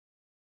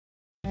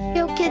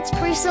Yokids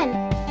present.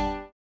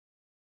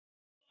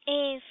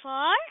 A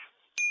for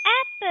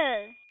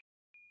apple.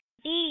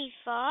 B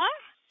for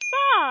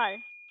ball.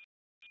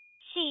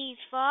 C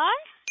for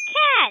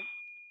cat.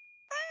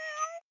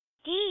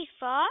 D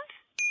for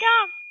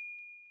dog.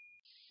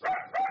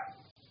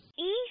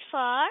 E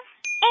for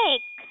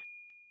egg.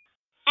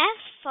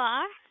 F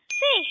for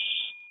fish.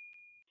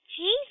 G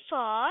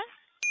for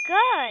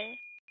girl.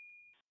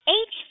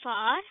 H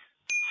for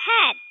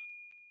hat.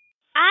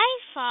 I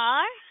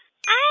for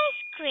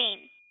ice cream.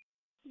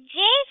 J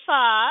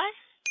for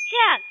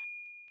jug.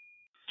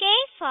 K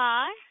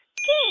for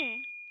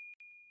king.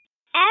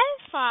 L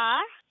for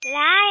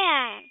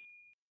lion.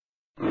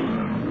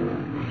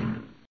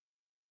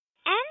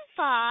 M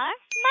for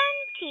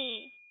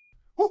monkey.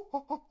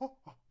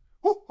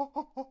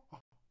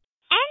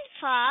 N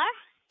for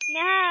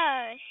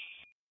nurse.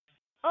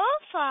 O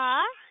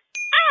for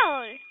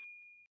owl.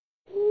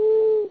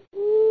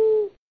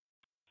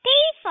 P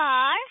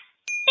for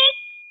pig.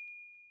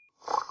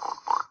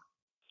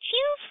 Q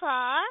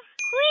for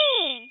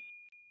queen.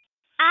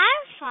 R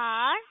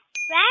for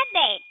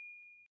rabbit.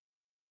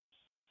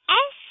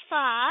 S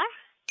for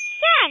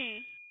sun.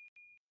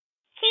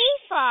 T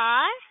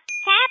for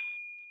cap.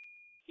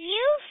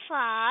 U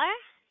for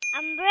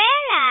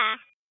umbrella.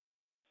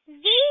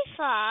 V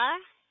for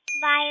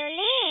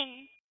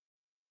violin.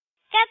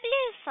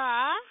 W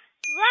for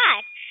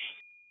watch.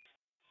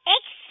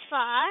 X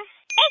for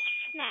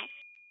Xmas.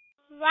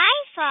 Y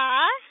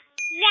for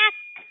yak.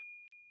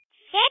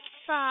 Z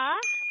for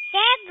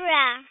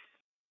zebra.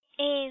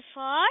 A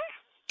for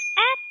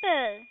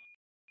apple.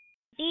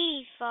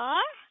 B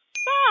for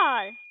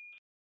ball.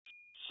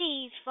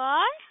 C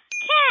for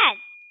cat.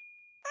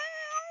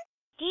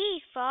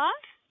 D for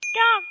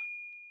dog.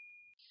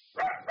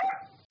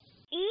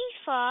 E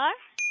for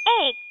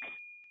egg.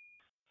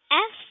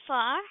 F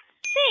for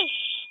fish.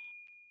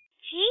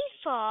 G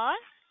for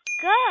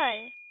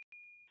girl.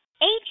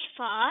 H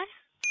for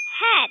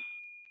hat.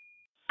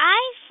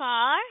 I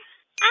for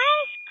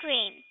ice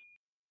cream.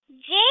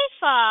 J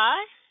for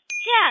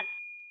jug.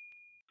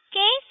 K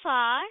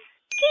for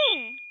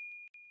king.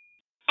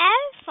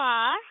 L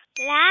for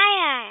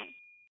lion.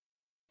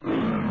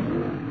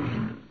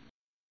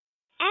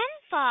 M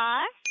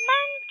for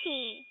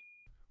monkey.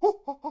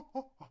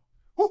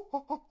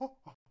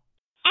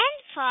 N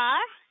for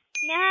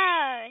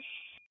nurse.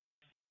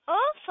 O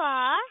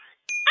for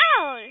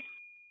owl.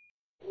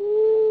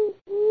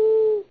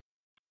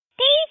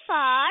 P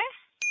for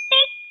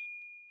pig.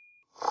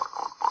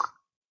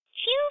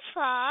 Q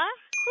for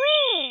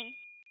queen.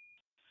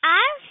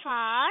 R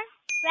for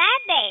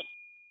rabbit.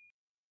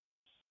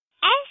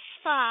 S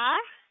for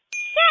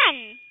sun.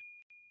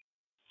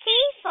 T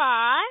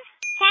for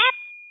cap.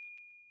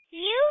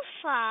 U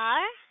for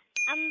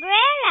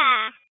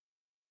umbrella.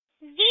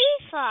 V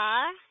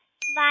for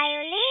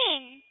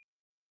violin.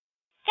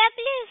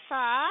 W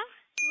for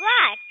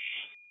watch.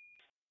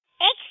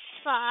 X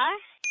for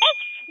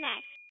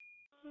Xmas.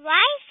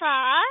 Y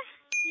for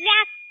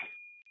yak.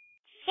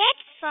 Z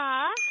for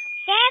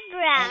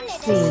zebra.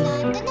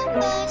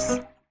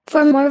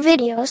 For more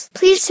videos,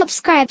 please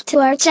subscribe to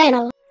our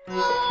channel.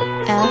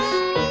 F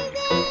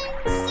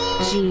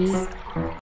G